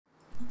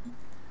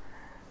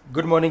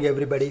Good morning,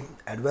 everybody,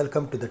 and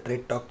welcome to the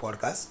Trade Talk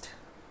podcast.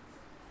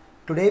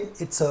 Today,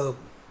 it's a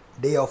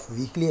day of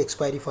weekly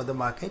expiry for the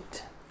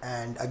market,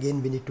 and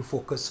again, we need to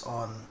focus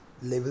on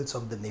levels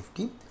of the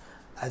Nifty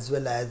as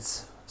well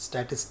as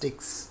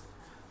statistics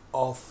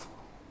of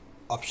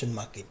option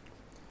market.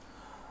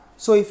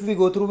 So, if we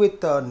go through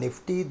with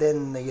Nifty,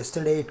 then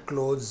yesterday it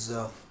closed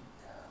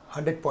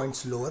 100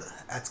 points lower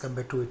as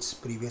compared to its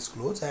previous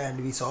close,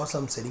 and we saw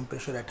some selling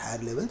pressure at higher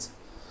levels.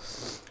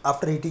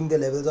 After hitting the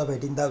levels of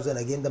 18,000,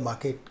 again the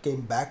market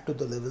came back to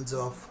the levels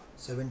of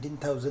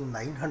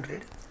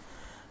 17,900,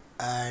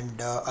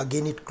 and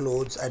again it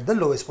closed at the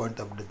lowest point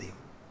of the day.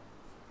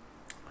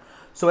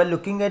 So while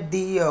looking at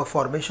the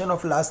formation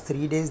of last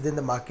 3 days, then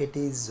the market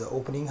is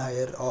opening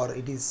higher, or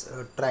it is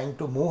trying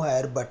to move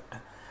higher, but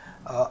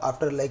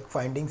after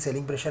finding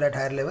selling pressure at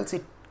higher levels,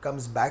 it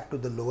comes back to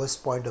the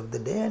lowest point of the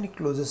day and it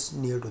closes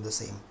near to the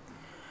same.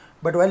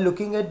 But while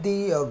looking at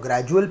the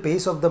gradual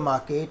pace of the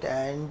market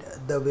and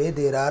the way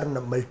there are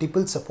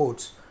multiple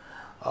supports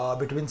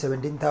between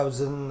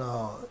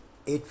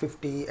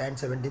 17,850 and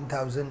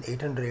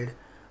 17,800,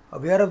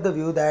 we are of the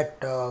view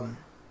that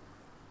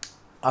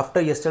after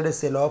yesterday's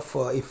sell-off,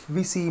 if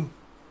we see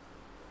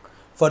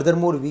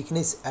furthermore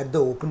weakness at the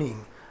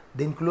opening,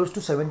 then close to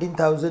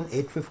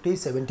 17,850,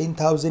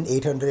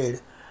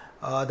 17,800,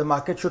 the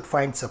market should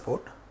find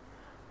support.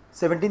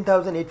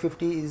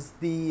 17,850 is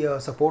the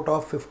support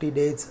of 50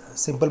 days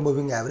simple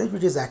moving average,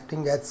 which is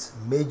acting as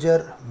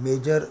major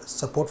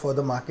support for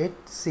the market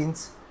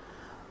since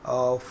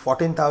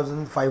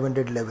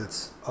 14,500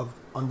 levels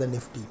on the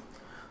Nifty.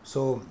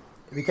 So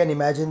we can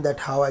imagine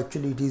that how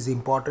actually it is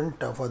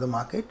important for the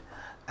market,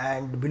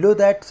 and below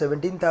that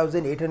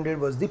 17,800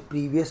 was the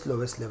previous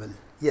lowest level.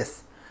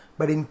 Yes,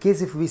 but in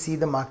case if we see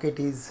the market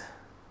is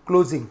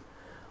closing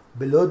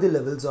below the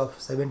levels of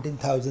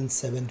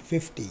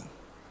 17,750,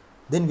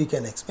 then we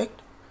can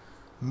expect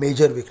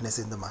major weakness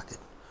in the market.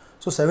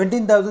 So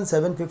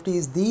 17,750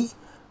 is the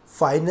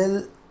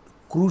final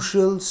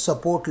crucial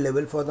support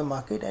level for the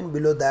market, and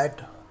below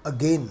that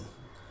again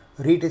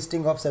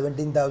retesting of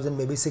 17,000,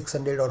 maybe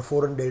 600 or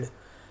 400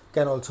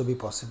 can also be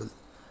possible.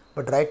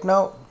 But right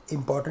now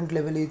important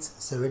level is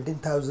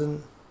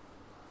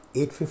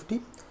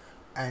 17,850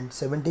 and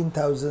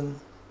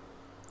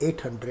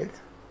 17,800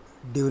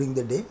 during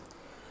the day.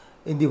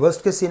 In the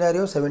worst case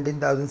scenario,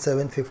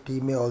 17,750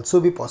 may also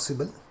be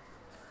possible,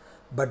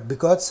 but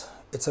because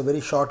it's a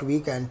very short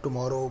week and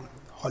tomorrow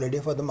holiday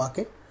for the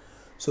market,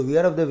 so we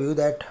are of the view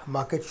that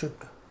market should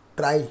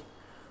try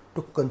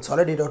to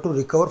consolidate or to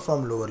recover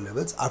from lower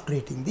levels after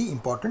hitting the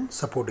important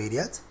support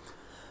areas.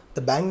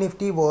 The Bank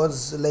Nifty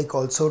was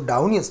also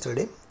down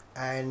yesterday,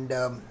 and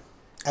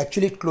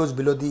actually it closed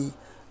below the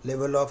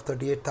level of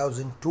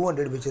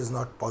 38,200, which is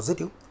not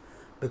positive,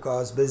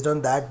 because based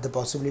on that the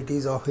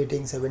possibilities of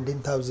hitting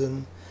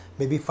 17,000,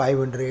 maybe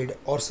 500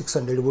 or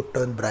 600 would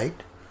turn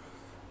bright.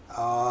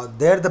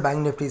 There the Bank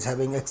Nifty is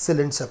having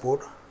excellent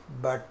support,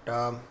 but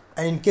and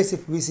in case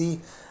if we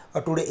see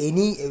today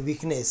any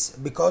weakness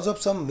because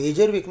of some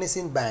major weakness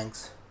in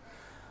banks,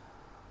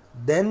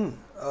 then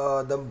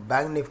the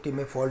Bank Nifty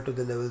may fall to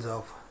the levels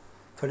of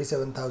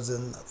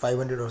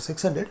 37,500 or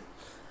 600.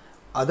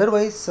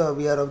 Otherwise,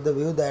 we are of the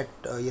view that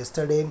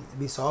yesterday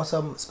we saw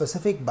some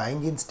specific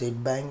buying in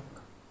State Bank,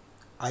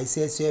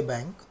 ICICI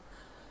Bank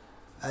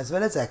as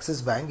well as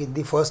Axis Bank in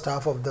the first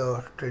half of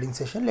the trading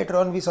session. Later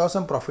on we saw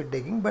some profit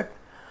taking, but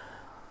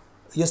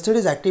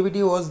yesterday's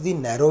activity was the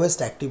narrowest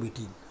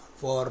activity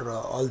for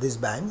all these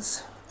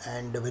banks,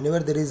 and whenever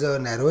there is a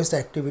narrowest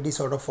activity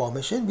sort of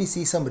formation, we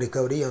see some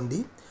recovery on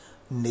the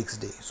next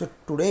day. So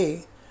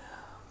today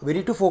we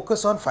need to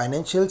focus on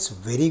financials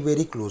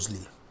very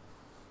closely.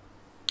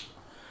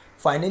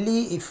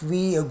 Finally, if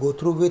we go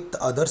through with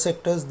other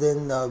sectors,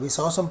 then we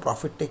saw some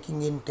profit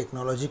taking in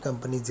technology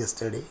companies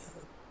yesterday.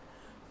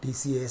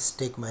 TCS,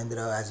 Tech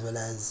Mahindra as well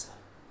as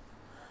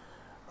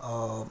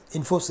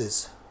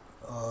Infosys,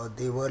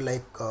 they were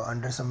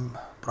under some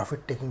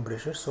profit taking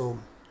pressure. So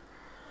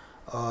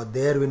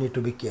there we need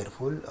to be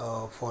careful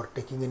for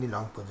taking any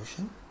long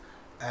position.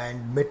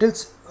 And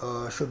metals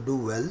should do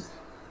well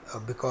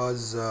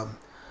because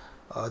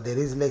there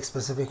is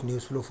specific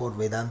news flow for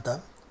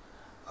Vedanta.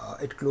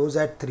 It closed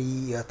at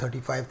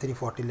 335,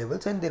 340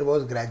 levels, and there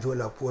was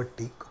gradual upward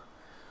tick.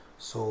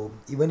 So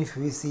even if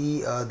we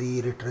see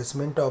the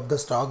retracement of the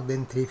stock,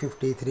 then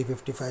 350,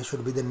 355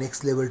 should be the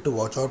next level to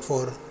watch out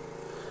for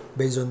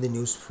based on the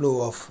news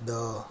flow of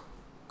the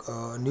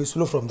news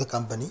flow from the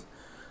company.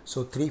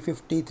 So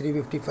 350,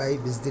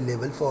 355 is the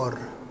level for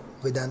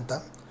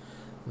Vedanta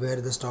where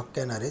the stock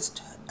can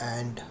arrest.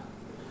 And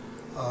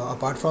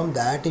apart from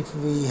that, if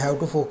we have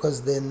to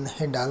focus, then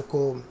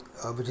Hindalco,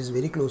 which is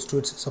very close to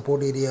its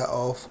support area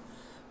of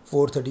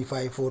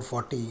 435,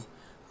 440,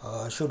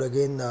 should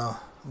again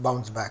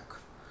bounce back.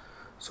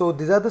 So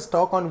these are the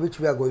stock on which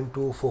we are going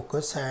to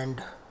focus,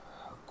 and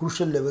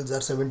crucial levels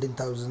are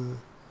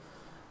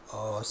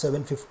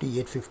 17,750,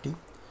 850.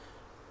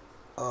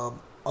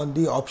 On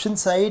the option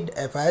side,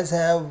 FIs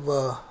have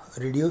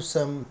reduced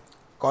some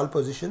call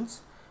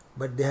positions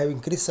but they have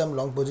increased some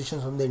long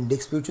positions on the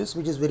index futures,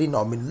 which is very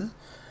nominal,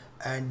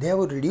 and they have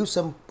reduced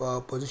some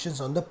positions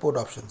on the put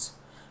options.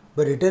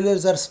 But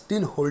retailers are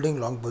still holding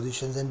long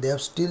positions, and they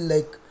have still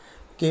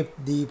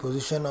kept the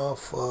position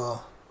of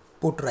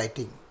put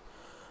writing.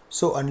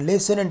 So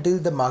unless and until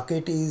the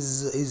market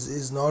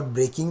is not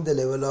breaking the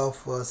level of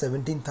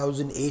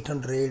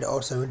 17,800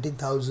 or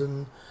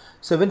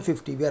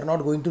 17,750, we are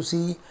not going to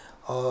see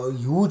a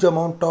huge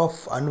amount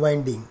of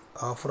unwinding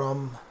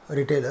from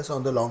retailers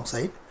on the long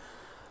side.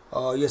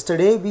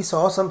 Yesterday we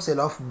saw some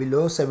sell off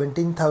below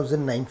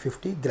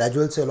 17,950.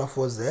 Gradual sell off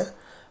was there,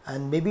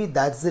 and maybe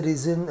that's the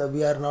reason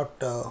we are not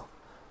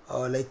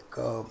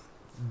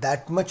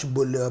that much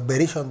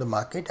bearish on the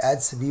market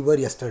as we were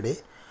yesterday.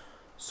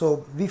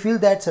 So we feel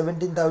that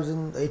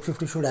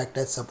 17,850 should act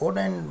as support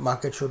and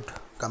market should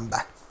come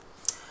back.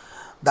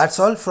 That's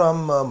all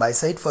from my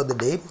side for the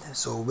day.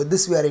 So with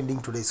this we are ending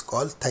today's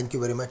call. Thank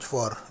you very much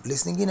for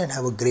listening in, and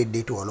have a great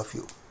day to all of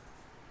you.